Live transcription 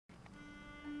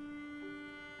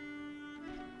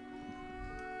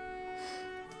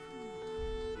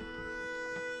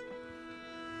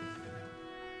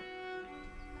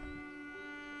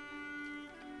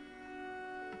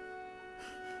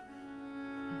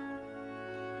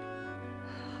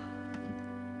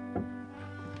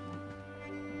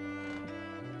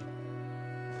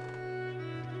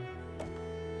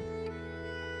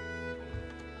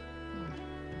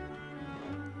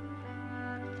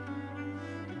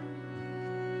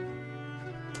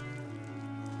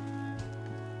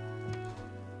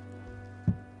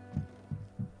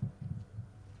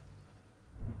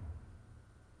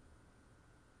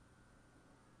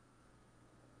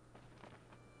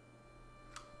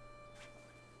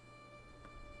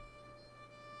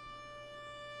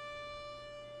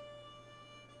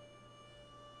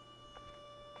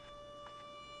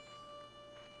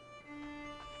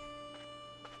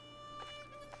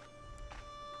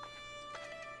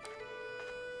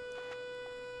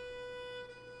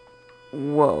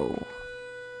Whoa.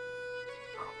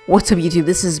 What's up, YouTube?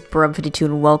 This is Brub52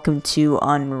 and welcome to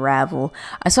Unravel.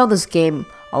 I saw this game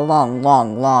a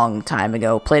long time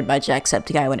ago, played by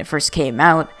Jacksepticeye when it first came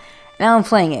out. Now I'm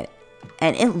playing it,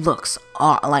 and it looks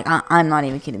like I'm not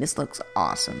even kidding. This looks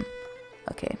awesome.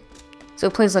 Okay, so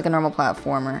it plays like a normal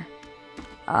platformer.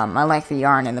 I like the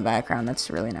yarn in the background. That's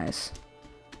really nice.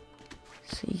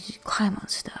 So you just climb on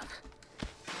stuff.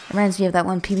 It reminds me of that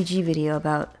one PBG video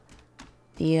about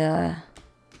the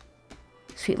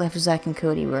Sweet Life of Zack and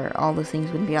Cody, where all the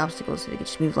things wouldn't be obstacles, so they could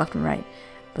just move left and right.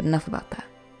 But enough about that.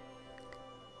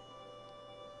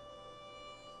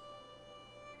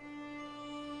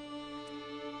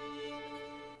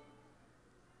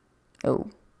 Oh.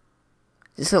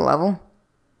 Is this a level?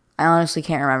 I honestly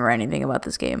can't remember anything about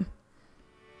this game.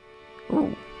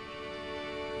 Ooh.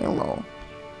 Hello.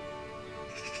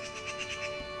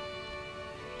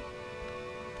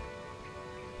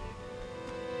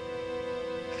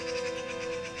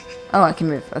 Oh, I can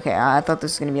move. Okay, I thought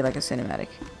this was gonna be like a cinematic.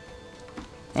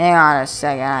 Hang on a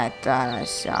second, I thought I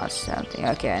saw something.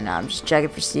 Okay, no, I'm just checking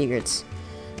for secrets.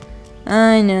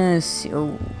 I know.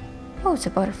 Oh, it's a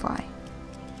butterfly.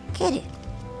 Get it.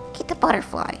 Get the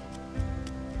butterfly.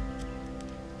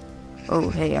 Oh,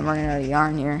 hey, I'm running out of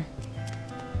yarn here.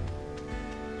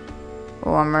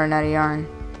 Oh, I'm running out of yarn.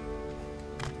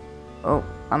 Oh,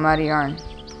 I'm out of yarn.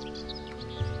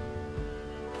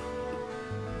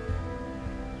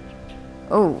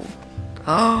 Oh.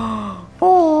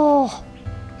 Oh.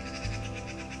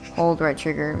 Hold right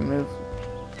trigger, move.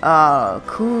 Oh,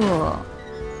 cool.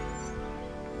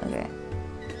 Okay.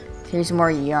 Here's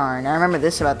more yarn. I remember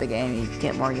this about the game. You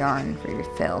get more yarn for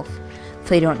yourself,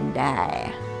 so you don't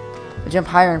die. But jump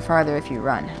higher and farther if you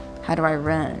run. How do I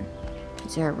run?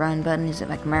 Is there a run button? Is it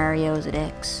like Mario? Is it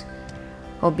X?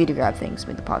 Hold B to grab things.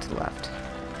 Move the pot to the left.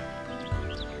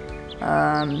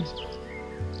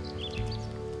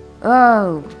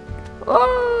 Oh!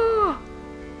 Oh!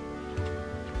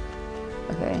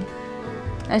 Okay.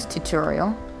 Nice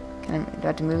tutorial. Do I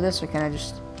have to move this, or can I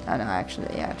just... Oh no,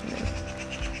 actually, yeah, I have to move.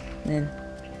 And then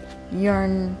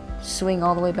yarn, swing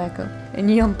all the way back up, and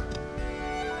yump.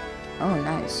 Oh,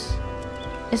 nice.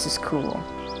 This is cool.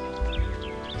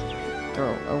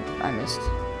 Throw. Oh, I missed.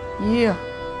 Yeah.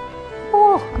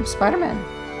 Oh, I'm Spider-Man.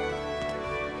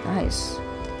 Nice.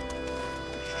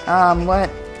 What?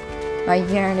 My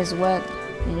yarn is wet.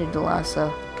 I need to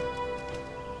lasso.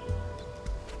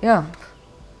 Yeah.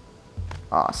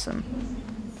 Awesome.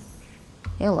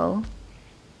 Hello.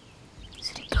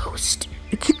 Is it a ghost?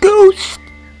 It's a ghost!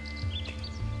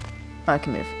 Oh, I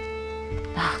can move.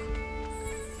 Ah.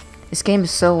 This game is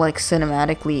so, like,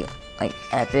 cinematically, like,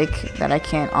 epic that I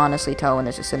can't honestly tell when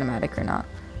there's a cinematic or not.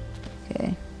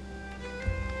 Okay.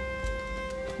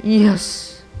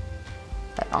 Yes!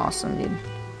 That's awesome, dude.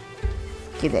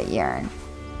 Get that yarn.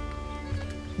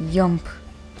 Yump.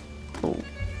 Oh.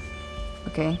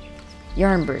 Okay.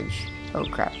 Yarn bridge. Oh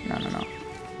crap. No.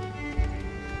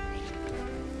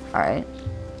 Alright.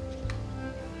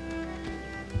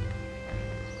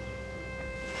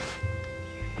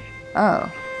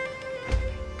 Oh.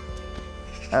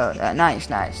 Oh,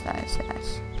 nice.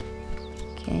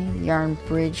 Okay, yarn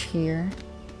bridge here.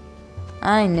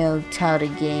 I know how to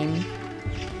game.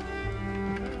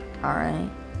 Alright.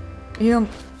 Yump.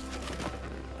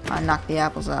 I knocked the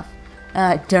apples off.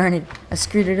 Ah, darn it. I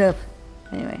screwed it up.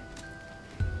 Anyway.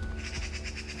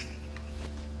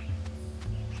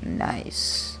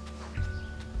 Nice.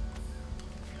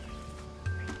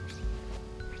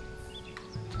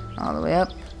 All the way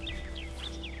up.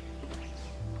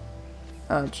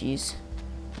 Oh, jeez.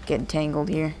 Getting tangled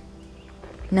here.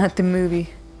 Not the movie.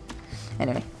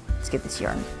 Anyway, let's get this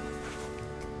yarn.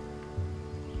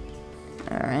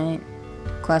 Alright.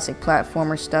 Classic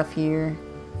platformer stuff here.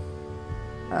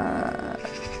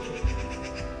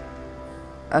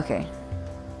 Okay.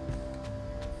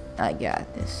 I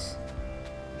got this.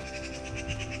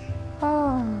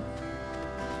 Oh.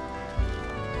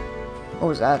 What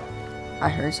was that? I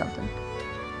heard something.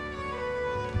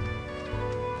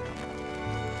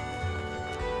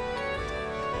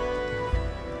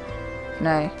 Can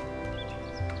I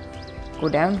go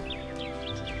down?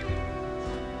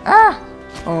 Ah!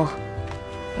 Oh.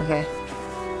 Okay.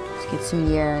 Let's get some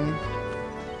yarn.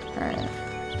 Alright.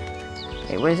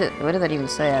 Hey, what is it? What did that even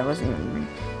say? I wasn't even...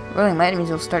 Rolling light means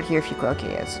you'll start here if you...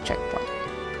 Okay, yeah, it's a checkpoint.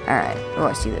 Alright. Oh,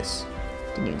 I see this.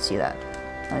 Didn't even see that.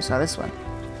 I saw this one.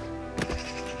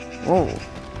 Whoa.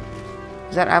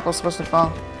 Is that apple supposed to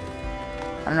fall?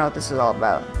 I don't know what this is all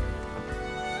about.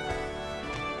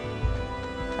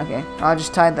 Okay, I'll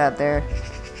just tie that there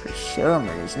for some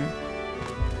reason.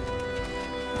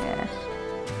 Yeah.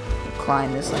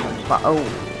 climb this like a oh,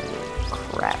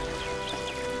 crap.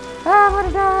 Ah, I'm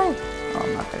gonna die! Oh,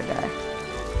 I'm not gonna die.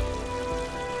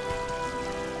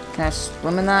 Can I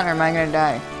swim in that, or am I gonna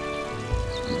die?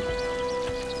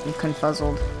 I'm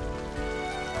confuzzled.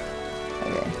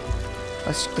 Okay.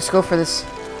 Let's go for this.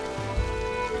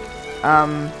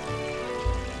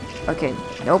 Okay.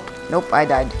 Nope, I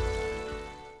died.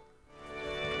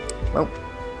 Well.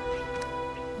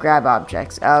 Grab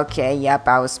objects. Okay, yep,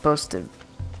 I was supposed to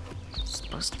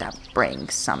bring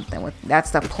something with. That's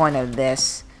the point of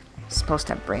this. Supposed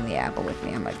to bring the apple with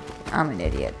me. I'm an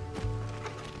idiot.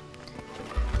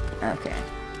 Okay.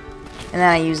 And then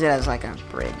I use it as like a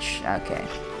bridge. Okay.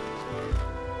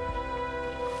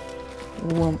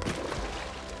 Whoomp.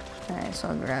 Alright, so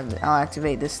I'll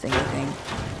activate this thing, I think.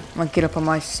 I'm gonna get up on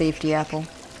my safety apple.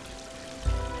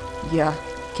 Yeah.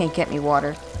 Can't get me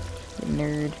water. You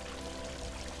nerd.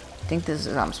 I think this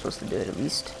is how I'm supposed to do it, at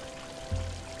least.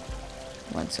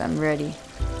 Once I'm ready.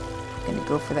 I'm gonna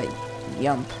go for that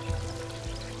yump.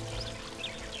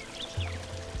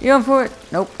 Yump for it!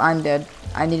 Nope, I'm dead.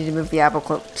 I needed to move the apple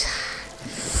close.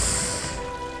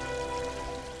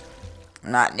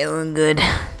 Not doing good.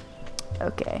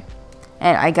 Okay.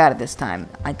 And I got it this time.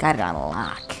 I got it on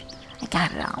lock.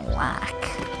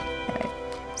 Alright.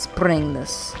 Spring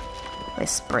this.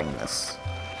 Let's spring this.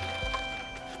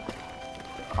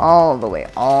 All the way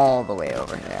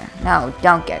over there. No,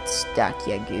 don't get stuck,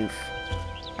 you goof.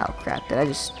 Oh crap, did I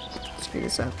just screw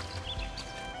this up?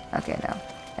 Okay, no.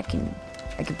 I can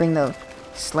bring the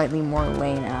slightly more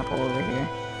lane apple over here.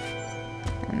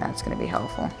 And that's gonna be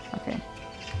helpful. Okay.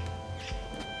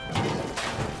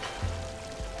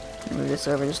 Move this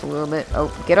over just a little bit.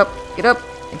 Oh, get up!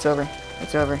 It's over.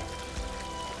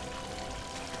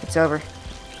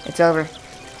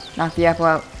 Knock the apple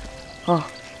out. Oh.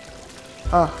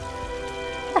 Uh-oh.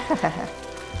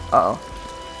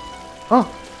 Oh!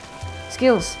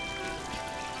 Skills!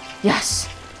 Yes!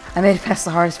 I made it past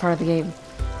the hardest part of the game.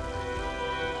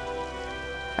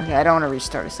 Okay, I don't want to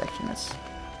restart a section. That's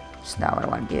just not what I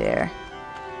want to be there.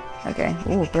 Okay.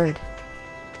 Ooh, bird.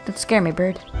 Don't scare me,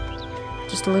 bird.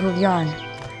 Just a little yarn.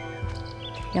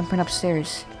 Jumping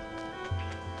upstairs.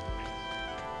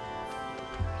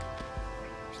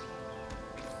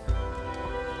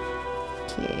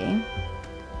 Okay.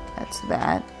 That's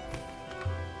that.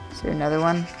 Is there another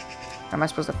one? Am I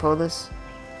supposed to pull this?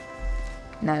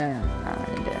 No, I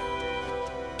didn't do it.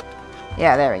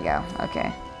 Yeah, there we go.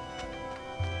 Okay.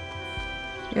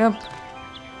 Yep.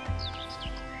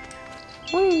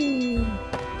 Whee!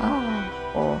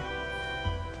 Oh.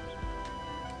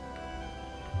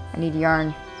 I need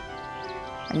yarn.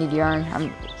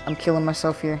 I'm killing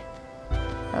myself here.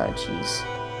 Oh, jeez.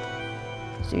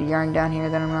 Is there yarn down here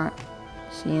that I'm not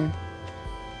seeing?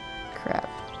 Crap.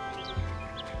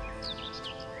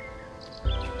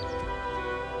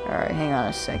 Alright, hang on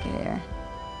a second here.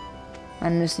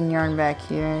 I'm missing yarn back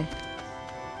here.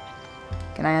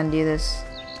 Can I undo this?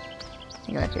 I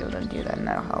think I might be able to undo that, and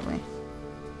that'll help me.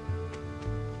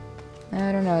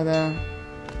 I don't know, though.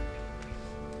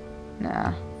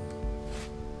 Nah.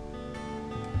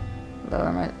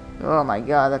 Lower my... Oh my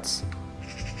god, that's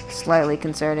slightly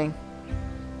concerning.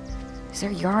 Is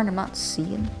there yarn I'm not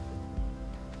seeing?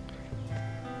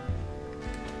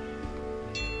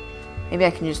 Maybe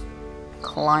I can just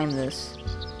climb this.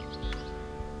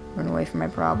 Run away from my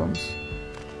problems.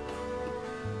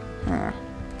 Huh.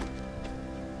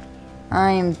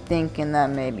 I'm thinking that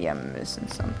maybe I'm missing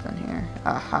something here.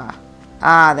 Aha.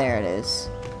 Ah, there it is.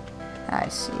 I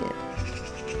see it.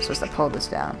 I'm supposed to pull this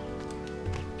down.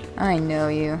 I know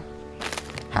you.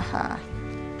 Haha.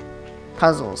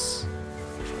 Puzzles.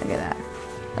 Look at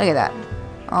that.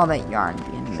 All that yarn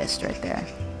being missed right there.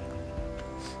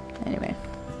 Anyway.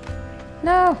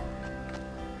 No!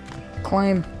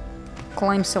 Climb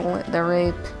the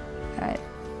rape. Alright.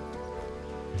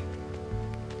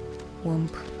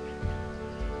 Whoomp.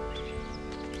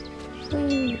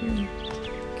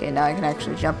 Okay, now I can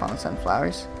actually jump on the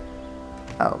sunflowers.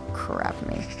 Oh, crap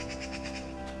me.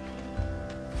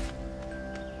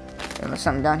 There's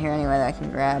something down here anyway that I can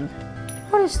grab.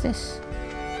 What is this?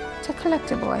 It's a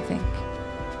collectible, I think.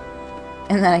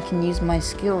 And then I can use my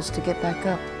skills to get back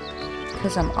up.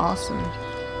 Because I'm awesome.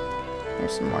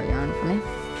 There's some more yarn for me.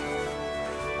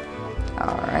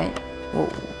 Alright. Whoa.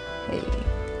 Hey.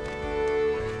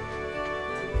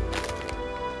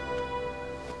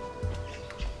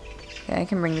 Okay, I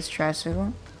can bring this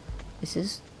tricycle. This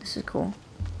is cool.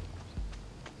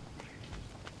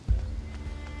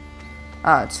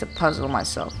 Ah, it's to puzzle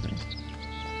myself and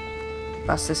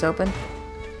bust this open.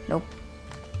 Nope.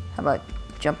 How about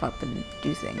jump up and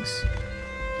do things?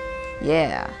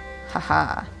 Yeah.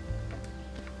 Haha.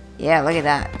 Yeah, look at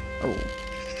that. Oh.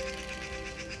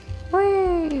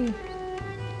 Whee!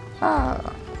 Oh.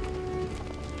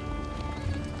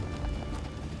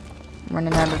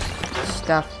 Running out of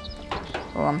stuff.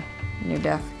 Oh, I'm near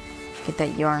death. Get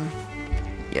that yarn.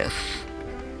 Yes.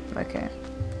 Okay.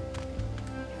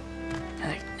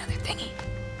 Another thingy.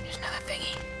 There's another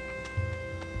thingy.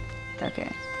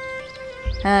 Okay.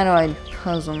 How do I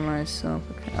puzzle myself?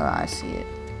 Okay. Oh, I see it.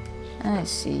 I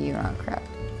see you. Oh, crap.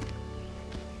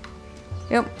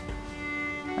 Yep.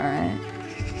 Alright.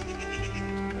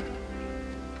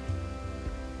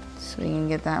 So we can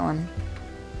get that one.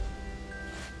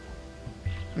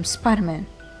 I'm Spider-Man.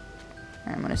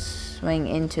 Alright, I'm gonna swing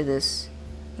into this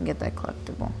and get that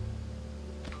collectible.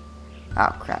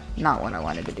 Oh crap, not what I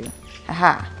wanted to do.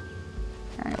 Aha!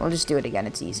 Alright, we'll just do it again,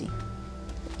 it's easy.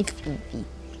 It's easy.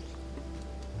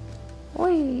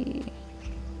 Whee!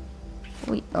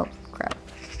 Whee! Oh crap.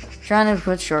 Trying to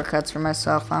put shortcuts for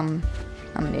myself, I'm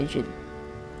an idiot.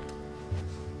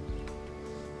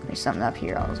 There's something up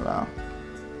here as well.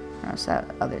 What's that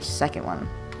other second one?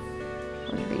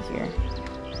 Would be here.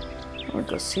 We'll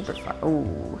go super far.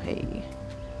 Oh, hey.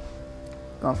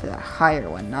 Going for that higher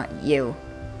one, not you.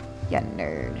 You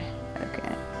nerd.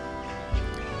 Okay.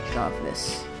 Going for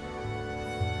this.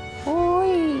 Oh,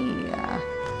 yeah.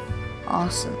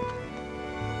 Awesome.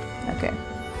 Okay.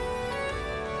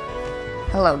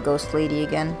 Hello, ghost lady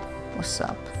again. What's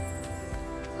up?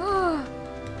 Ah.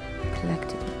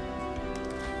 Collected.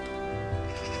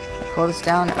 I pull this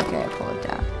down? Okay, I pull it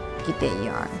down. Get that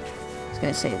yarn. I was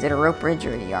gonna say, is it a rope bridge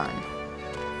or a yarn?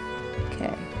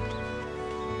 Okay.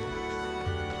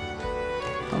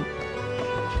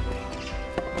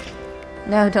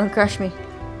 No, don't crush me.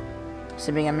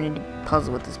 Assuming I'm gonna need to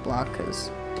puzzle with this block, because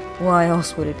why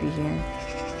else would it be here?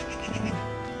 Okay.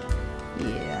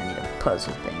 Yeah, I need to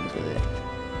puzzle things with it.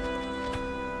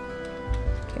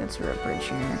 Okay, that's a rope bridge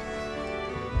here.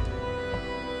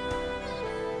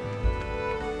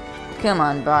 Come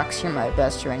on, box, you're my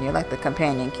best friend. You're like the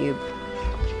companion cube.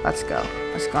 Let's go.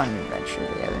 Let's go on an adventure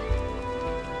together.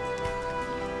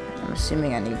 I'm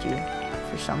assuming I need you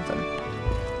for something.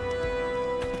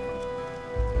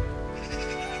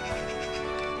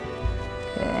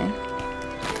 Okay.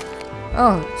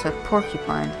 Oh, it's a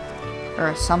porcupine. Or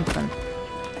a something.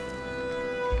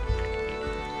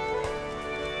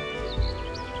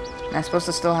 Am I supposed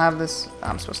to still have this? Oh,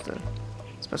 I'm supposed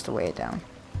to weigh it down.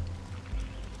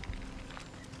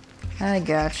 I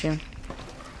got you.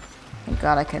 Thank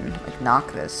God I can like,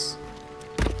 knock this.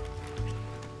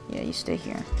 Yeah, you stay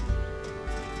here.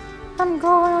 I'm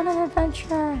going on an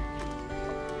adventure.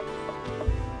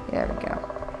 There we go.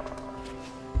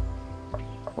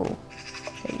 Oh,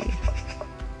 hey.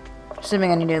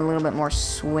 Assuming I need a little bit more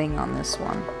swing on this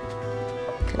one.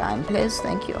 Climb, please.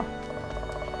 Thank you.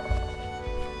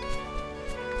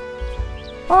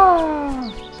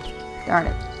 Oh, darn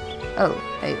it. Oh,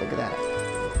 hey, look at that.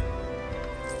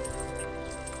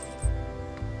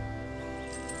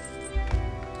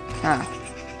 Huh.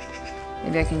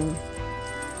 Maybe I can...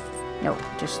 No,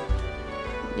 just...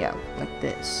 Yeah, like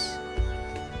this.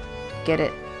 Get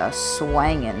it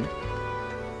swangin'.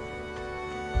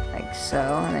 Like so,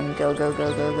 and then go, go,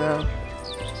 go, go, go.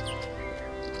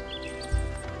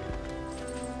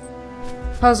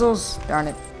 Puzzles! Darn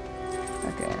it.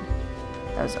 Okay.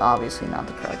 That was obviously not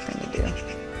the correct thing to do.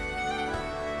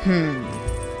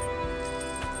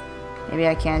 Maybe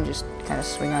I can just kind of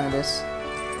swing onto this.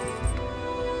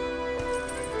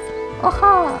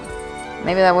 Aha!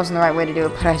 Maybe that wasn't the right way to do it,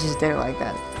 but I just did it like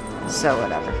that. So,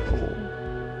 whatever. Ooh.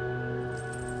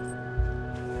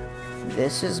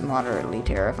 This is moderately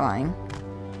terrifying.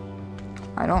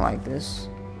 I don't like this.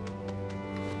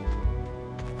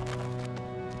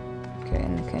 Okay,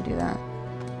 and I can't do that.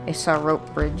 I saw a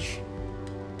rope bridge.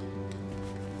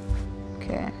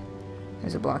 Okay.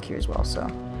 There's a block here as well, so...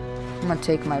 I'm gonna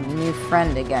take my new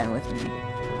friend again with me.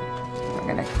 We're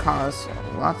gonna cause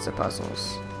lots of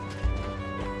puzzles.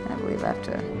 I believe I have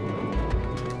to go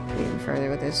even further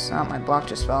with this. Oh, my block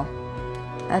just fell.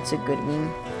 That's a good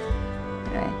meme.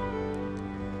 Alright.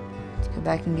 Let's go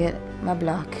back and get my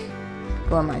block.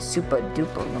 Go on my super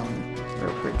duper long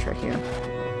rope bridge right here.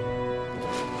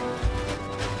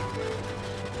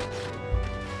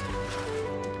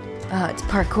 Ah, it's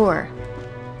parkour.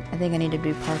 I think I need to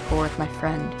do parkour with my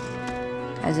friend.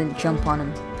 As in jump on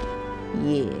him.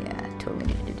 Yeah, totally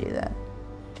needed to do that.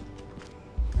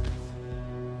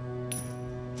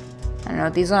 I don't know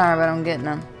what these are, but I'm getting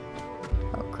them.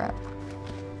 Oh, crap.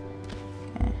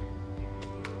 Okay.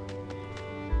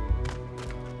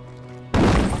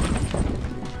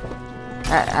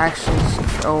 That actually...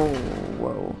 Oh,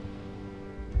 whoa.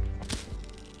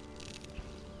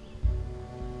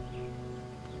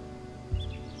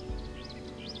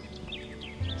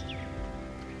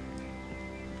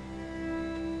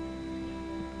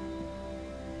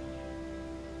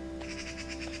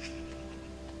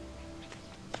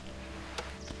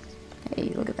 Hey,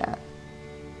 look at that.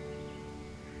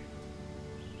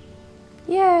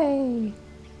 Yay!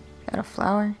 Got a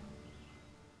flower.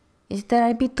 Is that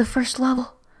I beat the first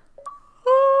level?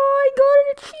 Oh, I got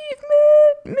an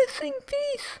achievement! Missing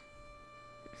piece!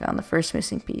 Found the first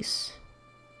missing piece.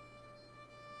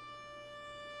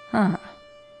 Huh.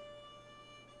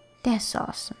 That's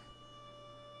awesome.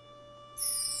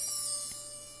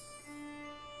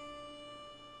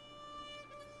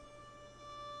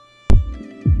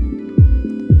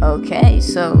 Okay,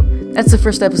 so that's the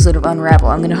first episode of Unravel.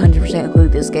 I'm gonna 100%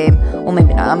 include this game. Well,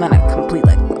 maybe not. I'm gonna complete,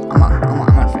 like, I'm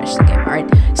gonna finish the game, alright?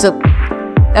 So,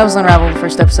 that was Unravel, the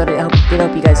first episode. I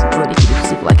hope you guys enjoyed it. If you did,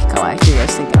 please leave a like and comment. I hear you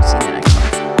guys think I've seen the next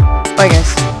one. Bye,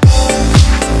 guys.